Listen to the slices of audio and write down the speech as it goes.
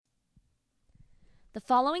The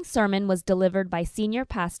following sermon was delivered by Senior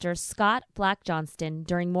Pastor Scott Black Johnston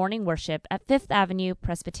during morning worship at Fifth Avenue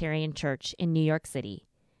Presbyterian Church in New York City.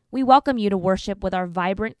 We welcome you to worship with our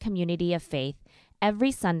vibrant community of faith every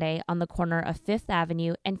Sunday on the corner of Fifth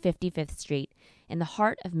Avenue and 55th Street in the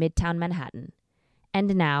heart of Midtown Manhattan.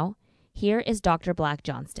 And now, here is Dr. Black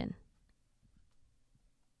Johnston.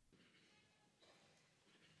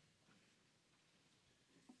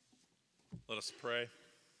 Let us pray.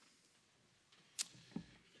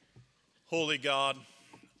 Holy God,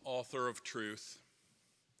 author of truth,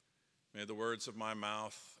 may the words of my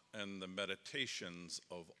mouth and the meditations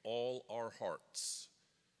of all our hearts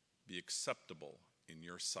be acceptable in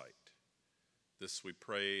your sight. This we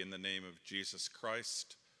pray in the name of Jesus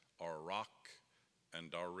Christ, our rock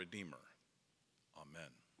and our Redeemer.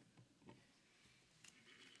 Amen.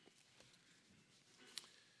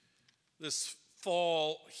 This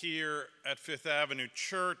fall here at Fifth Avenue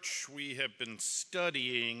Church, we have been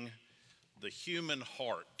studying the human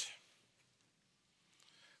heart.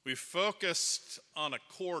 We focused on a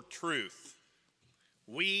core truth.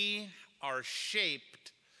 We are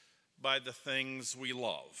shaped by the things we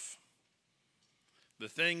love. The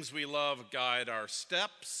things we love guide our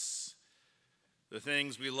steps. The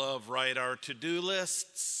things we love write our to-do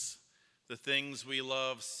lists. The things we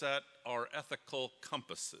love set our ethical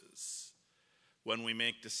compasses. When we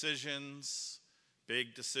make decisions,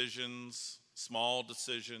 big decisions, small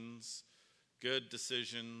decisions, good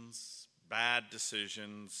decisions, bad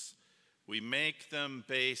decisions, we make them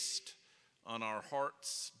based on our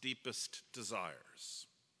heart's deepest desires.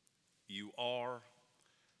 You are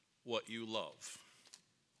what you love.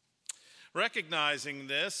 Recognizing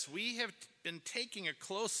this, we have been taking a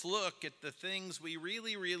close look at the things we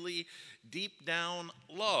really deep down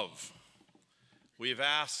love. We've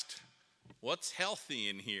asked, what's healthy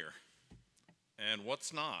in here and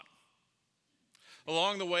what's not?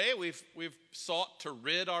 Along the way, we've sought to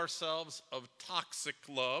rid ourselves of toxic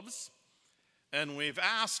loves, and we've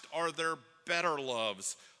asked, are there better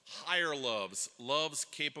loves, higher loves, loves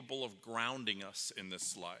capable of grounding us in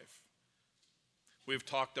this life? We've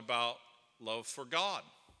talked about love for God,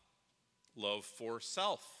 love for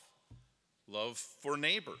self, love for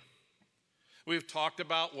neighbor. We've talked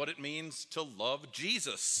about what it means to love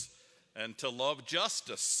Jesus and to love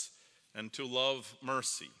justice and to love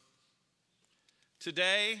mercy.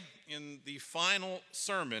 Today, in the final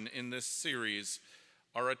sermon in this series,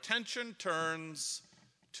 our attention turns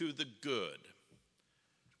to the good.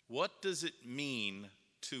 What does it mean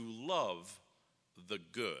to love the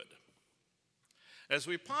good? As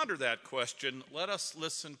we ponder that question, let us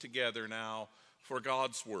listen together now for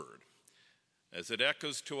God's word, as it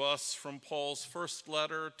echoes to us from Paul's first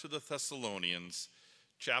letter to the Thessalonians,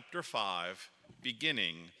 chapter 5,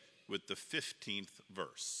 beginning with the 15th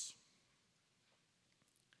verse.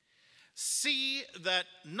 See that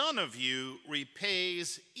none of you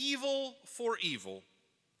repays evil for evil.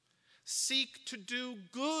 Seek to do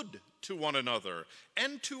good to one another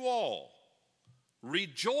and to all.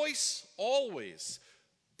 Rejoice always.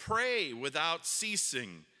 Pray without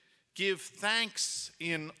ceasing. Give thanks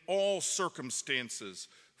in all circumstances,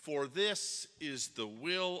 for this is the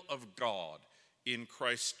will of God in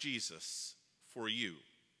Christ Jesus for you.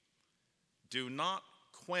 Do not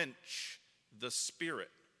quench the Spirit.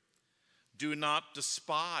 Do not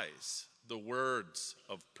despise the words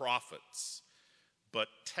of prophets, but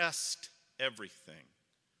test everything.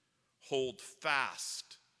 Hold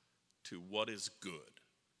fast to what is good.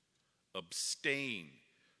 Abstain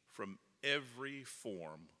from every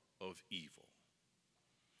form of evil.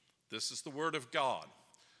 This is the word of God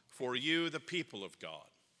for you, the people of God.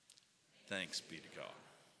 Thanks be to God.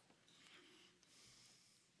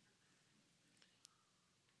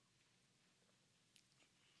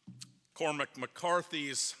 Cormac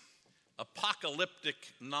McCarthy's apocalyptic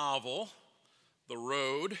novel, The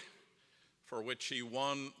Road, for which he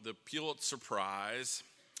won the Pulitzer Prize,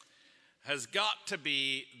 has got to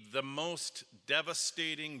be the most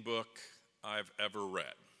devastating book I've ever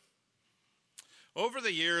read. Over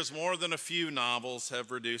the years, more than a few novels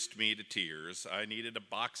have reduced me to tears. I needed a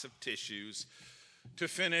box of tissues to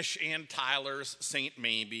finish Ann Tyler's St.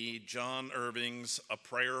 Maybe, John Irving's A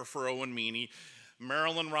Prayer for Owen Meany,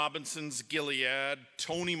 Marilyn Robinson's Gilead,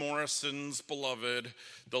 Toni Morrison's Beloved.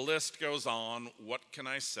 The list goes on. What can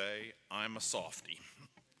I say? I'm a softie.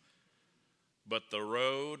 But The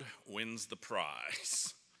Road wins the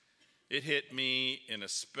prize. It hit me in an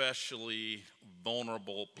especially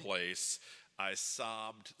vulnerable place. I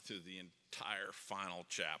sobbed through the entire final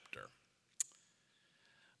chapter.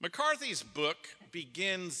 McCarthy's book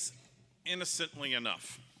begins innocently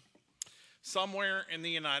enough. Somewhere in the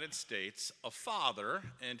United States, a father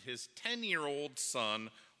and his 10-year-old son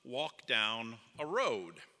walk down a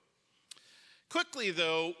road. Quickly,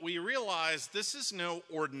 though, we realize this is no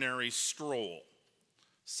ordinary stroll.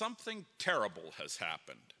 Something terrible has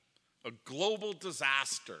happened. A global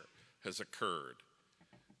disaster has occurred.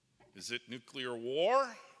 Is it nuclear war?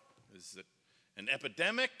 Is it an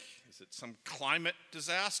epidemic? Is it some climate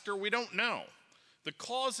disaster? We don't know. The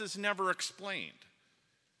cause is never explained.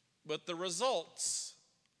 But the results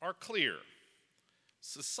are clear.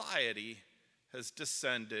 Society has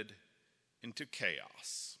descended into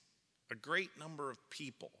chaos. A great number of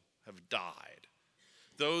people have died.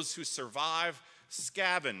 Those who survive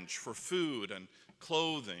scavenge for food and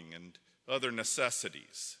clothing and other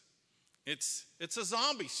necessities. It's a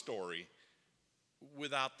zombie story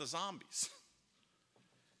without the zombies.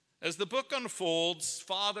 As the book unfolds,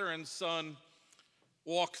 father and son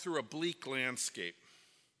walk through a bleak landscape.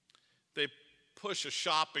 They push a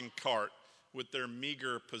shopping cart with their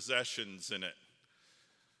meager possessions in it.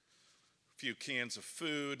 A few cans of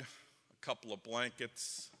food, a couple of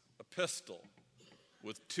blankets, a pistol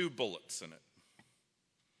with 2 bullets in it.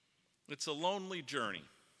 It's a lonely journey.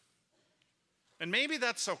 And maybe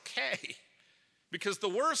that's okay, because the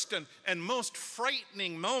worst and most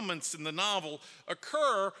frightening moments in the novel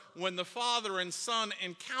occur when the father and son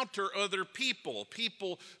encounter other people,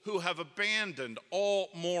 people who have abandoned all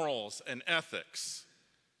morals and ethics.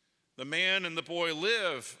 The man and the boy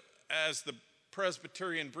live, as the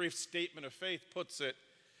Presbyterian Brief Statement of Faith puts it,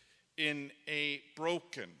 in a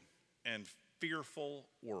broken and fearful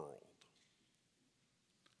world.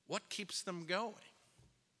 What keeps them going?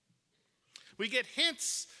 We get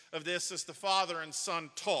hints of this as the father and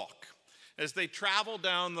son talk. As they travel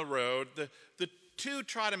down the road, the two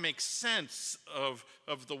try to make sense of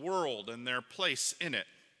the world and their place in it.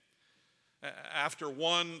 After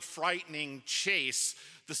one frightening chase,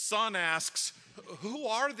 the son asks, "Who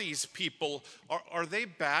are these people? Are they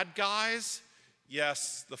bad guys?"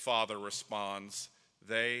 "Yes," the father responds,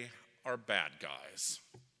 "they are bad guys."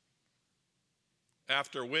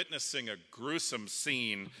 After witnessing a gruesome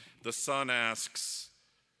scene, the son asks,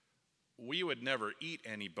 "We would never eat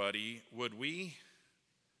anybody, would we?"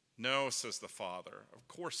 "No," says the father, "of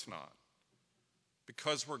course not."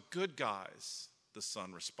 "Because we're good guys," the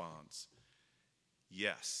son responds.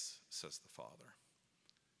 "Yes," says the father,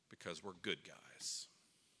 "because we're good guys."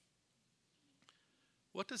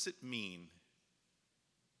 What does it mean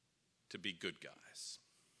to be good guys?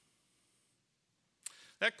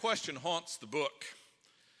 That question haunts the book.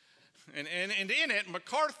 And in it,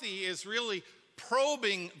 McCarthy is really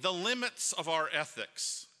probing the limits of our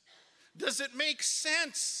ethics. Does it make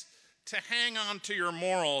sense to hang on to your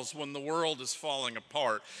morals when the world is falling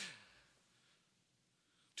apart?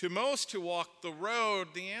 To most who walk the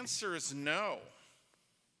road, the answer is no.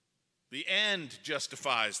 The end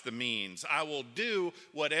justifies the means. I will do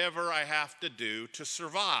whatever I have to do to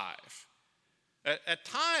survive. At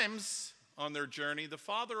times on their journey, the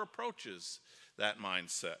father approaches that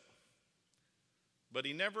mindset, but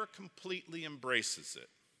he never completely embraces it.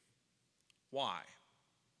 Why?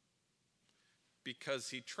 Because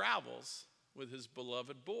he travels with his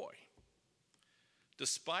beloved boy.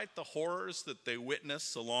 Despite the horrors that they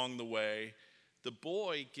witness along the way, the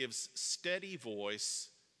boy gives steady voice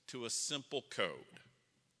to a simple code.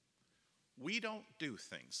 We don't do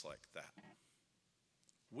things like that.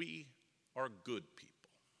 We are good people.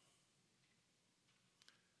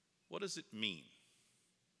 What does it mean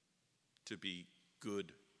to be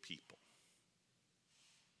good people?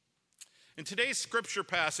 In today's scripture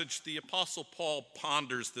passage, the Apostle Paul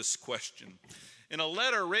ponders this question. In a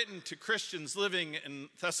letter written to Christians living in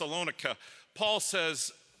Thessalonica, Paul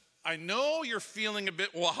says, "I know you're feeling a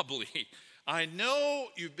bit wobbly. I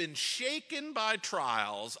know you've been shaken by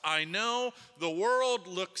trials. I know the world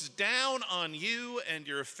looks down on you and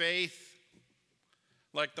your faith."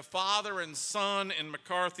 Like the father and son in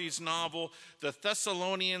McCarthy's novel, the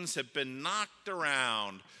Thessalonians have been knocked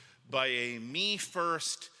around by a me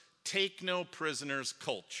first, take no prisoners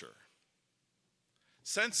culture.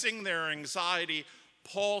 Sensing their anxiety,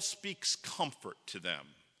 Paul speaks comfort to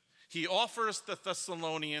them. He offers the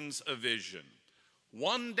Thessalonians a vision.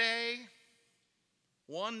 One day,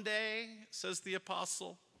 says the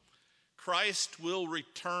apostle, Christ will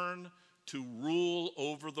return to rule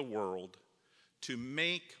over the world, to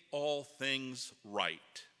make all things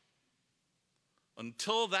right.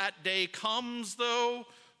 Until that day comes,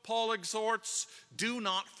 though, Paul exhorts, do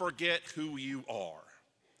not forget who you are.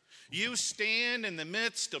 You stand in the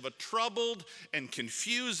midst of a troubled and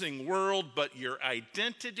confusing world, but your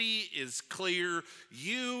identity is clear.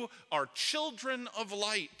 You are children of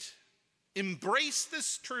light. Embrace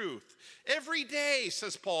this truth. Every day,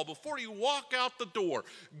 says Paul, before you walk out the door,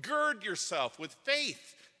 gird yourself with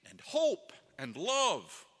faith and hope and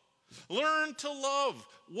love. Learn to love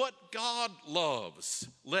what God loves.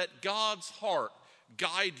 Let God's heart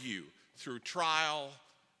guide you through trial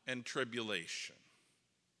and tribulation.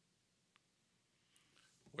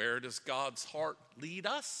 Where does God's heart lead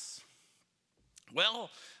us? Well,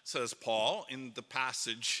 says Paul in the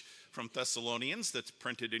passage from Thessalonians that's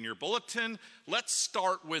printed in your bulletin, let's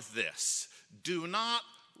start with this. Do not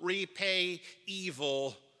repay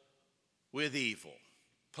evil with evil.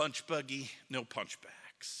 Punch buggy, no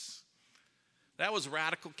punchbacks. That was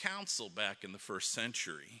radical counsel back in the first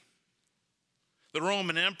century. The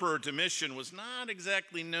Roman Emperor Domitian was not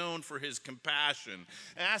exactly known for his compassion.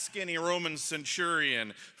 Ask any Roman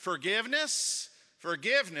centurion. Forgiveness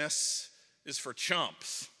is for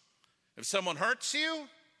chumps. If someone hurts you,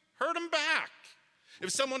 hurt them back. If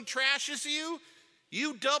someone trashes you,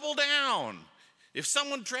 you double down. If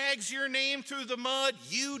someone drags your name through the mud,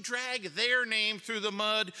 you drag their name through the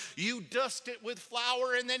mud. You dust it with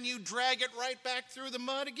flour, and then you drag it right back through the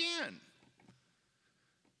mud again.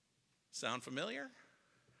 Sound familiar?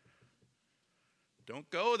 Don't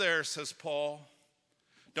go there, says Paul.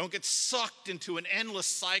 Don't get sucked into an endless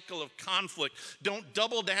cycle of conflict. Don't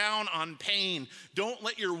double down on pain. Don't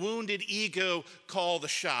let your wounded ego call the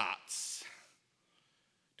shots.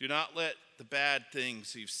 Do not let the bad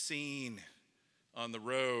things you've seen on the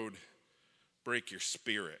road break your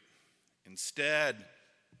spirit. Instead,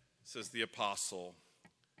 says the apostle,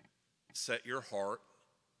 set your heart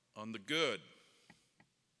on the good.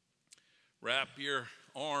 Wrap your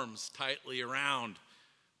arms tightly around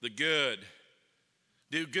the good.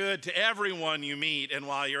 Do good to everyone you meet. And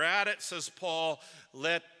while you're at it, says Paul,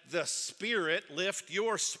 let the Spirit lift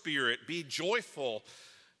your spirit. Be joyful,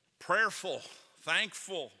 prayerful,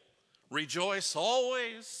 thankful. Rejoice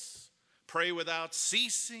always. Pray without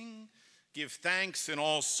ceasing. Give thanks in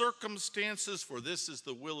all circumstances, for this is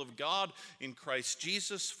the will of God in Christ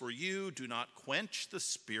Jesus for you. Do not quench the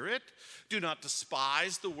Spirit. Do not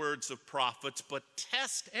despise the words of prophets, but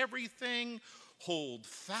test everything. Hold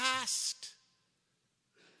fast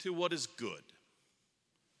to what is good.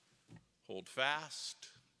 Hold fast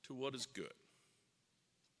to what is good.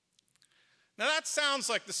 Now that sounds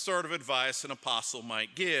like the sort of advice an apostle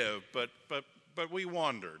might give, but we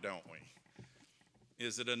wonder, don't we?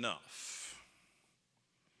 Is it enough?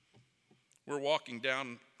 We're walking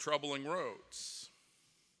down troubling roads.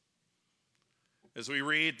 As we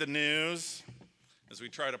read the news, as we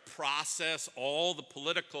try to process all the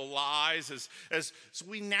political lies, as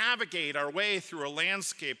we navigate our way through a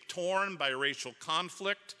landscape torn by racial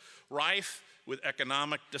conflict, rife with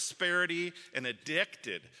economic disparity, and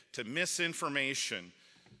addicted to misinformation,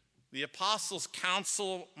 the apostles'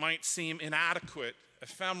 counsel might seem inadequate,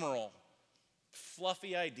 ephemeral,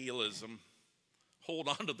 fluffy idealism. Hold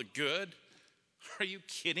on to the good. Are you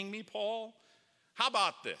kidding me, Paul? How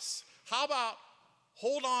about this? How about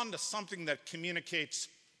hold on to something that communicates,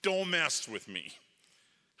 don't mess with me?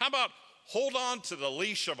 How about hold on to the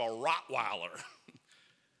leash of a Rottweiler?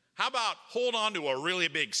 How about hold on to a really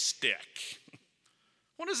big stick?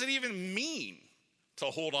 What does it even mean to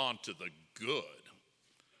hold on to the good?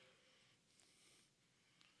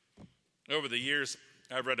 Over the years,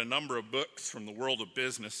 I've read a number of books from the world of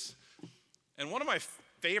business, and one of my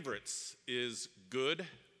favorites is Good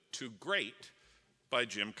to Great by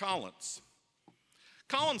Jim Collins.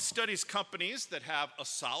 Collins studies companies that have a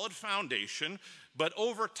solid foundation, but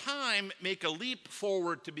over time make a leap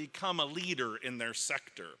forward to become a leader in their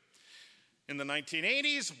sector. In the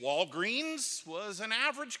 1980s, Walgreens was an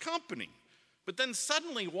average company, but then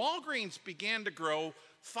suddenly Walgreens began to grow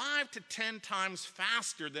 5 to 10 times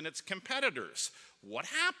faster than its competitors. What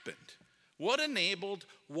happened? What enabled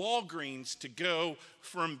Walgreens to go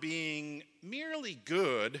from being merely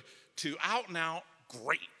good to out and out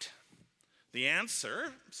great? The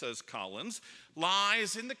answer, says Collins,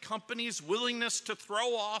 lies in the company's willingness to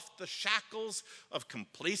throw off the shackles of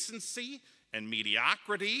complacency and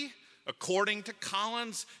mediocrity. According to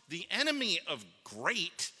Collins, the enemy of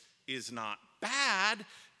great is not bad.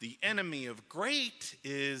 The enemy of great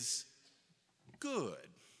is good,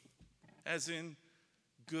 as in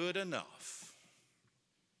good enough.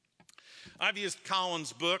 I've used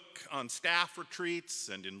Collins' book on staff retreats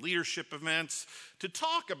and in leadership events to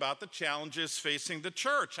talk about the challenges facing the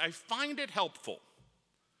church. I find it helpful.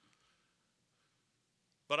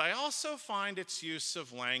 But I also find its use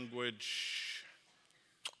of language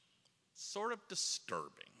sort of disturbing.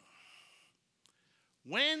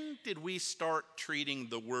 When did we start treating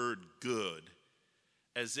the word good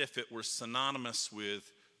as if it were synonymous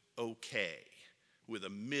with okay, with a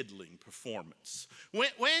middling performance?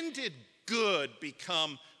 When did good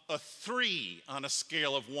become a 3 on a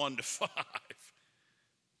scale of 1 to 5?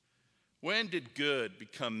 When did good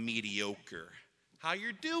become mediocre? How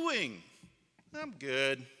you're doing? I'm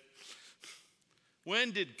good.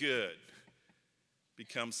 When did good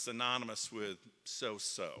become synonymous with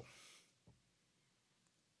so-so?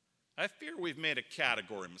 I fear we've made a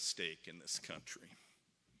category mistake in this country.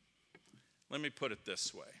 Let me put it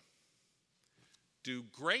this way. Do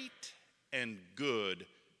great and good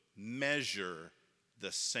measure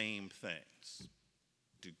the same things?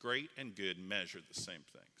 Do great and good measure the same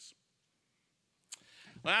things?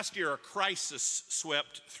 Last year, a crisis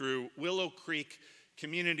swept through Willow Creek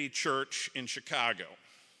Community Church in Chicago.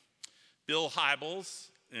 Bill Hybels,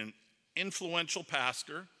 an influential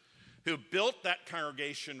pastor who built that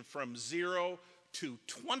congregation from 0 to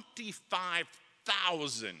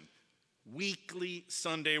 25,000 weekly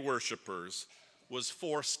Sunday worshipers, was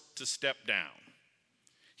forced to step down.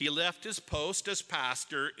 He left his post as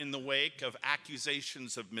pastor in the wake of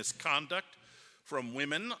accusations of misconduct from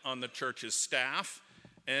women on the church's staff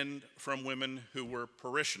and from women who were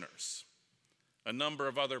parishioners. A number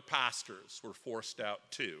of other pastors were forced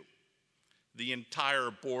out too. The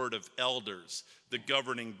entire board of elders, the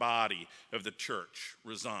governing body of the church,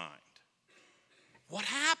 resigned. What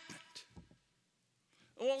happened?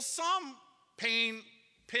 Well, some pin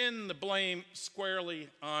the blame squarely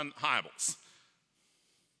on Hybels.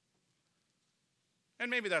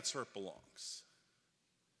 And maybe that's where it belongs.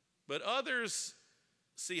 But others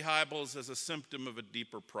see Hybels as a symptom of a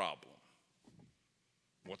deeper problem.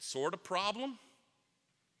 What sort of problem?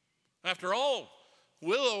 After all,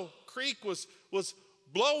 Willow Creek was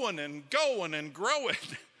blowing and going and growing.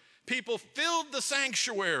 People filled the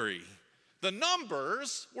sanctuary. The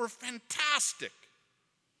numbers were fantastic.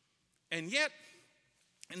 And yet,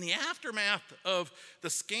 in the aftermath of the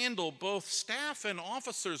scandal, both staff and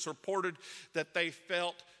officers reported that they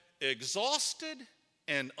felt exhausted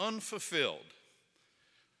and unfulfilled.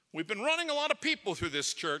 We've been running a lot of people through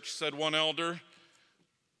this church, said one elder.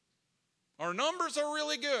 Our numbers are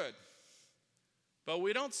really good, but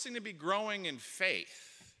we don't seem to be growing in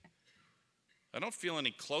faith. I don't feel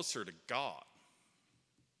any closer to God.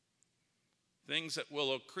 Things at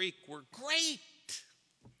Willow Creek were great,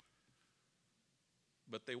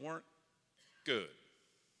 but they weren't good.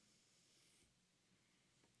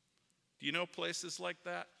 Do you know places like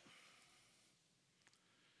that?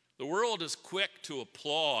 The world is quick to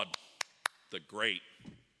applaud the great.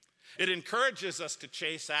 It encourages us to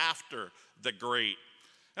chase after the great.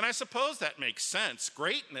 And I suppose that makes sense.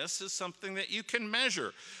 Greatness is something that you can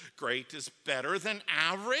measure. Great is better than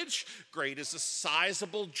average. Great is a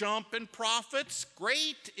sizable jump in profits.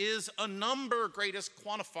 Great is a number. Great is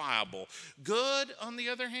quantifiable. Good, on the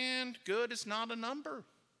other hand, good is not a number.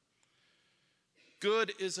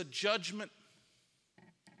 Good is a judgment.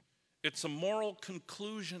 It's a moral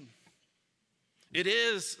conclusion. It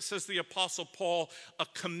is, says the Apostle Paul, a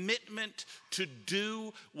commitment to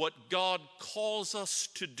do what God calls us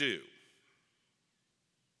to do.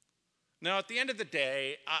 Now, at the end of the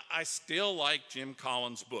day, I still like Jim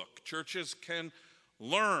Collins' book. Churches can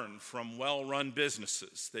learn from well-run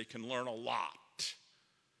businesses. They can learn a lot.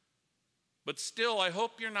 But still, I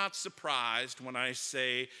hope you're not surprised when I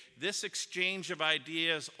say this exchange of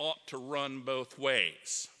ideas ought to run both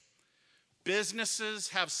ways. Businesses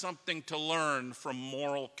have something to learn from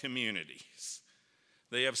moral communities.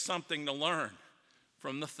 They have something to learn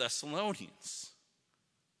from the Thessalonians.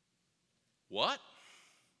 What?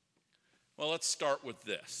 Well, let's start with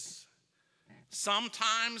this.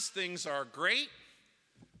 Sometimes things are great,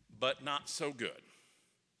 but not so good.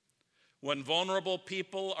 When vulnerable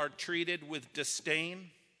people are treated with disdain,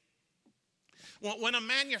 when a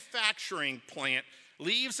manufacturing plant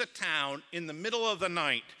leaves a town in the middle of the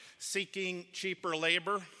night seeking cheaper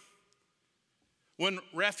labor, when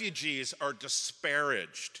refugees are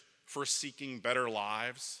disparaged for seeking better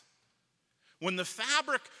lives, when the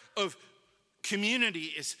fabric of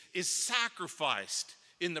community is sacrificed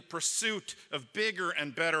in the pursuit of bigger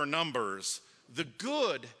and better numbers, the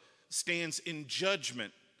good stands in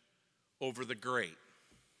judgment over the great.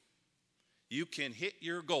 You can hit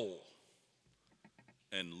your goal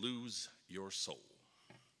and lose your soul.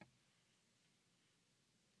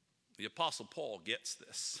 The Apostle Paul gets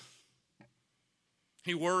this.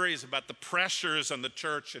 He worries about the pressures on the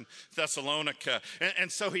church in Thessalonica,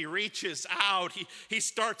 and so he reaches out. He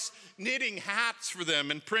starts knitting hats for them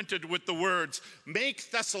and printed with the words, "Make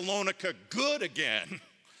Thessalonica good again."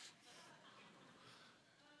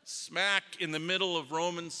 Smack in the middle of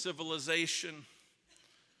Roman civilization,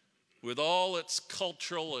 with all its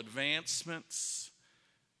cultural advancements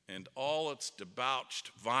and all its debauched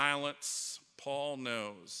violence, Paul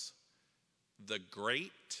knows the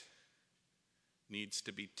great needs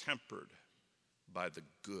to be tempered by the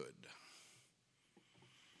good,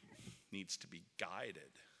 needs to be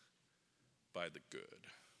guided by the good.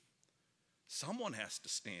 Someone has to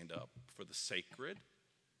stand up for the sacred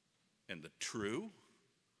and the true.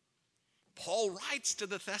 Paul writes to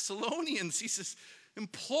the Thessalonians, he says,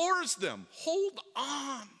 implores them, hold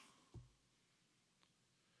on.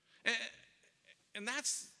 And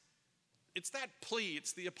it's that plea,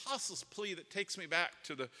 it's the apostles' plea that takes me back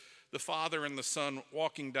to the father and the son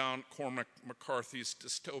walking down Cormac McCarthy's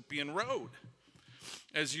dystopian road.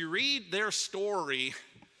 As you read their story,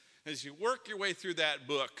 as you work your way through that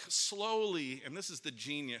book, slowly, and this is the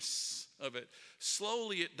genius of it,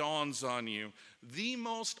 slowly it dawns on you, the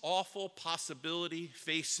most awful possibility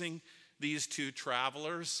facing these two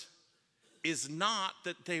travelers is not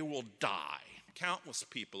that they will die. Countless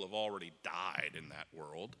people have already died in that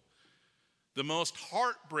world. The most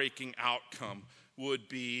heartbreaking outcome would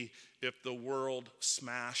be if the world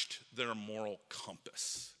smashed their moral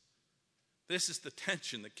compass. This is the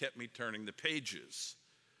tension that kept me turning the pages.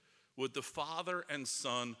 Would the father and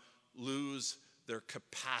son lose their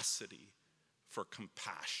capacity for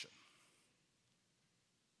compassion?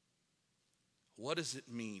 What does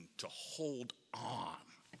it mean to hold on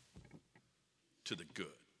to the good?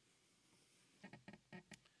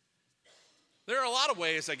 There are a lot of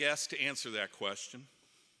ways, I guess, to answer that question.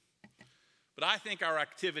 But I think our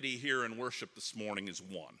activity here in worship this morning is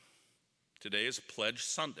one. Today is Pledge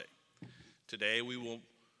Sunday. Today we will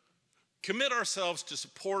commit ourselves to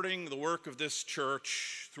supporting the work of this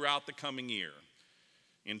church throughout the coming year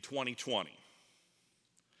in 2020.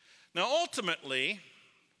 Now, ultimately,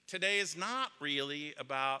 today is not really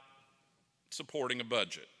about supporting a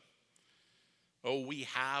budget. Oh, we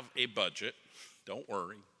have a budget. Don't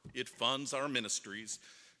worry. It funds our ministries.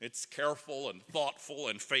 It's careful and thoughtful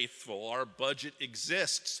and faithful. Our budget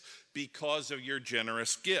exists because of your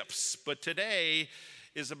generous gifts. But today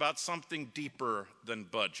is about something deeper than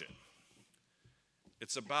budget.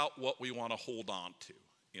 It's about what we want to hold on to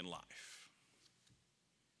in life.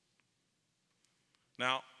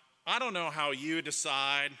 Now, I don't know how you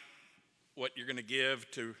decide what you're going to give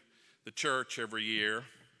to the church every year.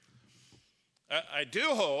 I do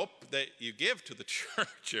hope that you give to the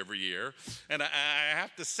church every year. And I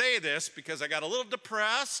have to say this because I got a little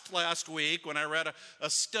depressed last week when I read a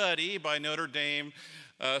study by Notre Dame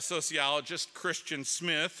sociologist Christian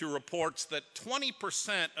Smith, who reports that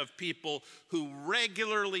 20% of people who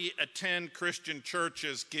regularly attend Christian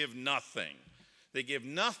churches give nothing. They give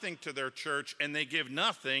nothing to their church, and they give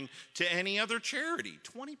nothing to any other charity.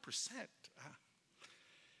 20%.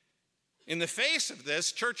 In the face of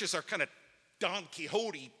this, churches are kind of Don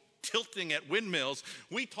Quixote tilting at windmills.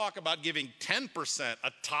 We talk about giving 10%,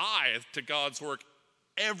 a tithe, to God's work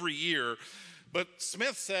every year. But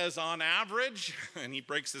Smith says on average, and he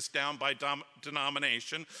breaks this down by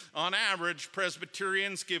denomination, on average,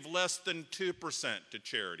 Presbyterians give less than 2% to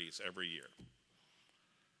charities every year.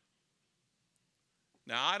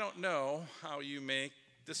 Now, I don't know how you make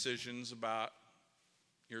decisions about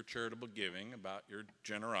your charitable giving, about your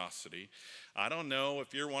generosity. I don't know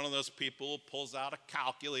if you're one of those people who pulls out a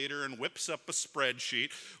calculator and whips up a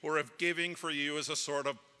spreadsheet, or if giving for you is a sort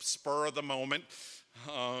of spur of the moment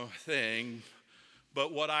thing.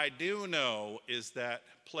 But what I do know is that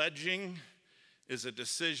pledging is a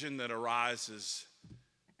decision that arises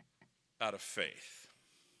out of faith.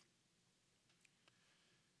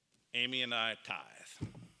 Amy and I tithe.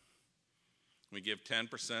 We give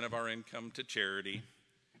 10% of our income to charity,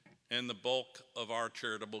 and the bulk of our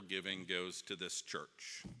charitable giving goes to this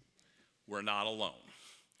church. We're not alone.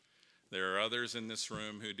 There are others in this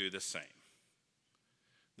room who do the same.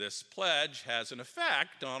 This pledge has an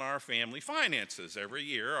effect on our family finances. Every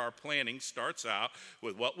year, our planning starts out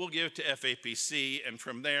with what we'll give to FAPC, and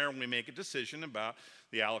from there, we make a decision about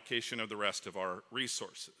the allocation of the rest of our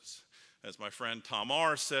resources. As my friend Tom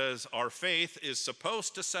R. says, our faith is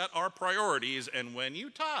supposed to set our priorities, and when you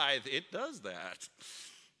tithe, it does that.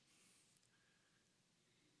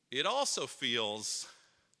 It also feels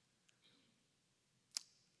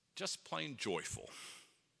just plain joyful.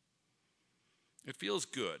 It feels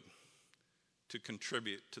good to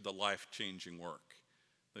contribute to the life-changing work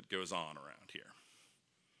that goes on around here.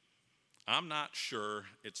 I'm not sure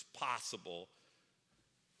it's possible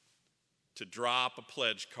to drop a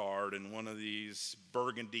pledge card in one of these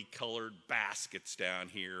burgundy-colored baskets down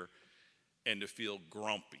here and to feel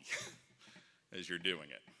grumpy as you're doing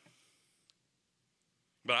it.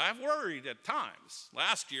 But I've worried at times.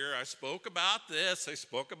 Last year, I spoke about this. I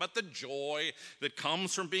spoke about the joy that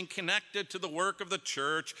comes from being connected to the work of the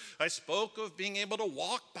church. I spoke of being able to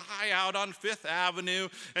walk by out on Fifth Avenue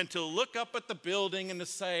and to look up at the building and to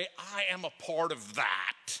say, I am a part of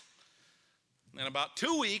that. And about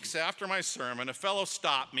 2 weeks after my sermon, a fellow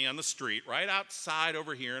stopped me on the street right outside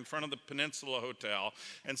over here in front of the Peninsula Hotel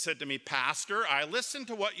and said to me, Pastor, I listened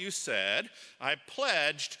to what you said. I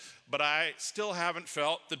pledged, but I still haven't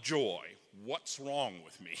felt the joy. What's wrong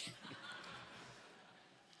with me?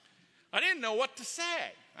 I didn't know what to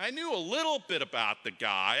say. I knew a little bit about the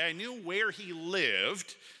guy. I knew where he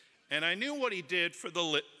lived, and I knew what he did for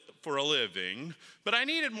a living, but I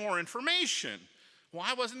needed more information.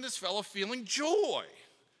 Why wasn't this fellow feeling joy?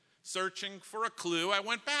 Searching for a clue, I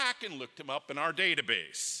went back and looked him up in our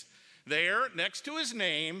database. There, next to his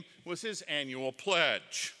name, was his annual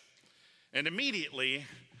pledge. And immediately,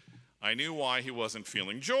 I knew why he wasn't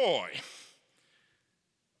feeling joy.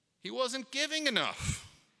 He wasn't giving enough.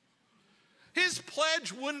 His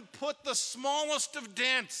pledge wouldn't put the smallest of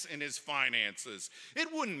dents in his finances.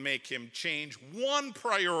 It wouldn't make him change one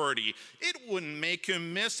priority. It wouldn't make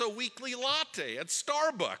him miss a weekly latte at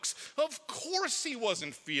Starbucks. Of course he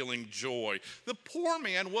wasn't feeling joy. The poor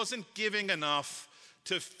man wasn't giving enough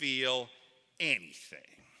to feel anything.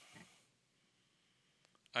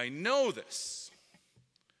 I know this.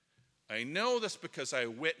 I know this because I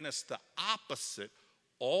witnessed the opposite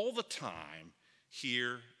all the time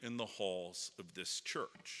here in the halls of this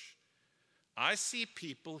church. I see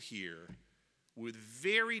people here with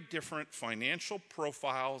very different financial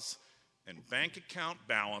profiles and bank account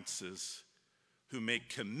balances who make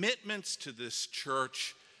commitments to this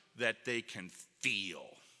church that they can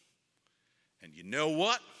feel. And you know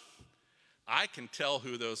what? I can tell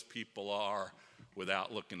who those people are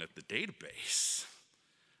without looking at the database.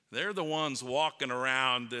 They're the ones walking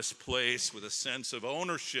around this place with a sense of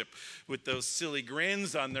ownership, with those silly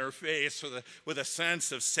grins on their face, with a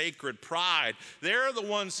sense of sacred pride. They're the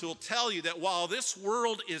ones who'll tell you that while this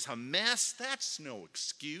world is a mess, that's no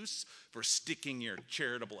excuse for sticking your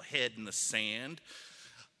charitable head in the sand.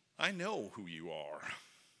 I know who you are.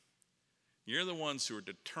 You're the ones who are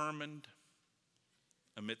determined,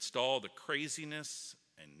 amidst all the craziness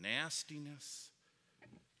and nastiness,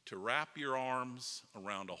 to wrap your arms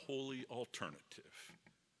around a holy alternative,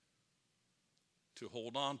 to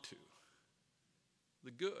hold on to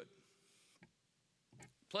the good.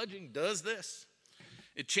 Pledging does this.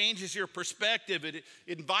 It changes your perspective. It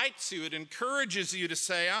invites you. It encourages you to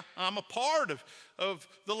say, I'm a part of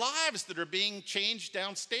the lives that are being changed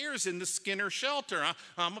downstairs in the Skinner shelter.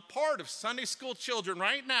 I'm a part of Sunday school children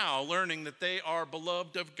right now learning that they are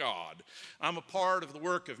beloved of God. I'm a part of the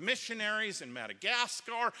work of missionaries in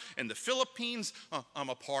Madagascar and the Philippines. I'm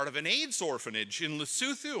a part of an AIDS orphanage in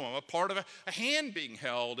Lesotho. I'm a part of a hand being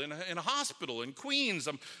held in a hospital in Queens.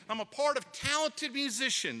 I'm a part of talented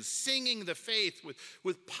musicians singing the faith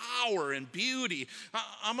with power and beauty.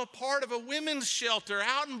 I'm a part of a women's shelter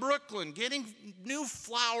out in Brooklyn getting new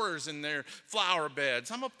flowers in their flower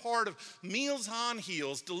beds. I'm a part of Meals on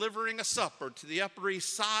Heels delivering a supper to the Upper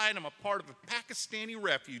East Side. I'm a part of a Pakistani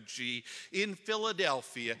refugee in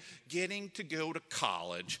Philadelphia getting to go to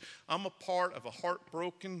college. I'm a part of a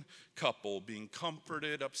heartbroken couple being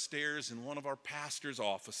comforted upstairs in one of our pastor's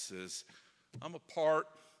offices. I'm a part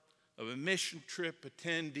of a mission trip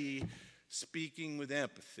attendee speaking with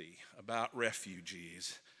empathy about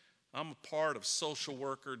refugees. I'm a part of social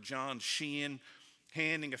worker John Sheehan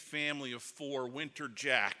handing a family of 4 winter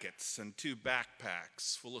jackets and 2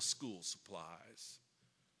 backpacks full of school supplies.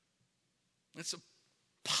 It's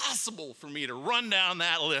impossible for me to run down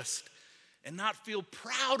that list and not feel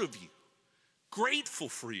proud of you, grateful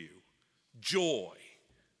for you, joy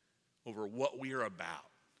over what we are about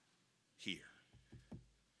here.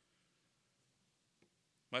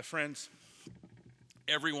 My friends,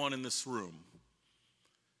 everyone in this room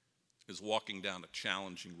is walking down a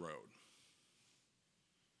challenging road.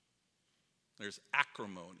 There's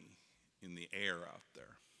acrimony in the air out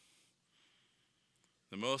there.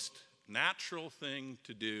 The most natural thing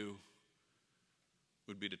to do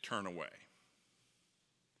would be to turn away.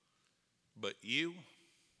 But you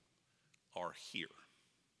are here.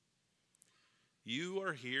 You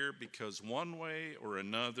are here because one way or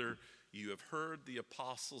another, you have heard the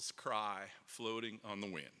apostles' cry floating on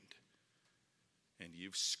the wind. And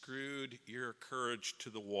you've screwed your courage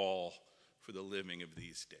to the wall for the living of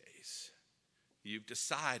these days. You've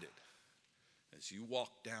decided, as you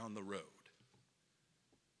walk down the road,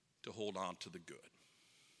 to hold on to the good.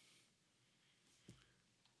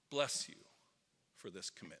 Bless you for this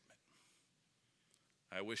commitment.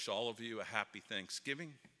 I wish all of you a happy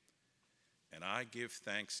Thanksgiving, and I give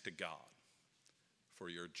thanks to God for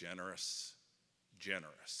your generous,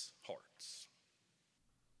 generous hearts.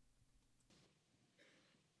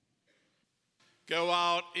 Go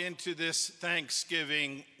out into this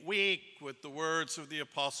Thanksgiving week with the words of the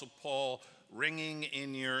Apostle Paul ringing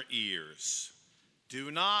in your ears.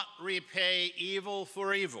 Do not repay evil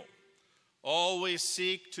for evil. Always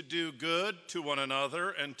seek to do good to one another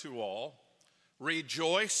and to all.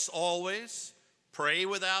 Rejoice always. Pray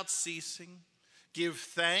without ceasing. Give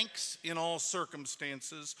thanks in all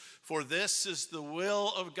circumstances, for this is the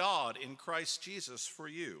will of God in Christ Jesus for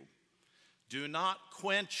you. Do not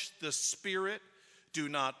quench the Spirit. Do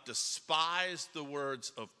not despise the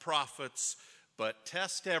words of prophets, but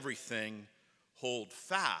test everything. Hold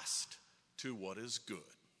fast to what is good.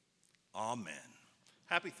 Amen.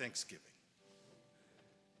 Happy Thanksgiving.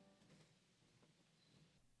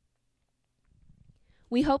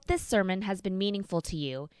 We hope this sermon has been meaningful to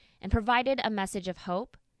you and provided a message of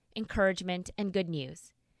hope, encouragement, and good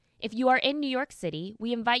news. If you are in New York City,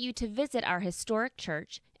 we invite you to visit our historic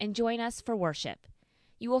church and join us for worship.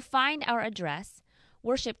 You will find our address,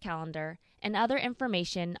 worship calendar, and other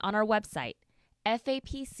information on our website,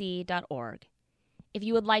 fapc.org. If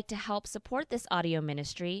you would like to help support this audio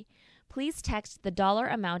ministry, please text the dollar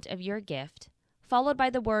amount of your gift, followed by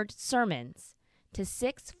the word sermons, to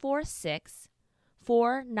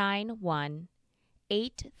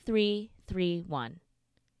 646-491-8331.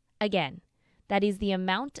 Again, that is the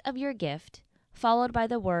amount of your gift, followed by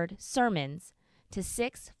the word sermons, to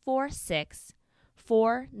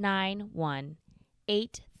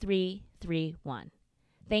 646-491-8331.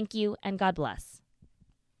 Thank you, and God bless.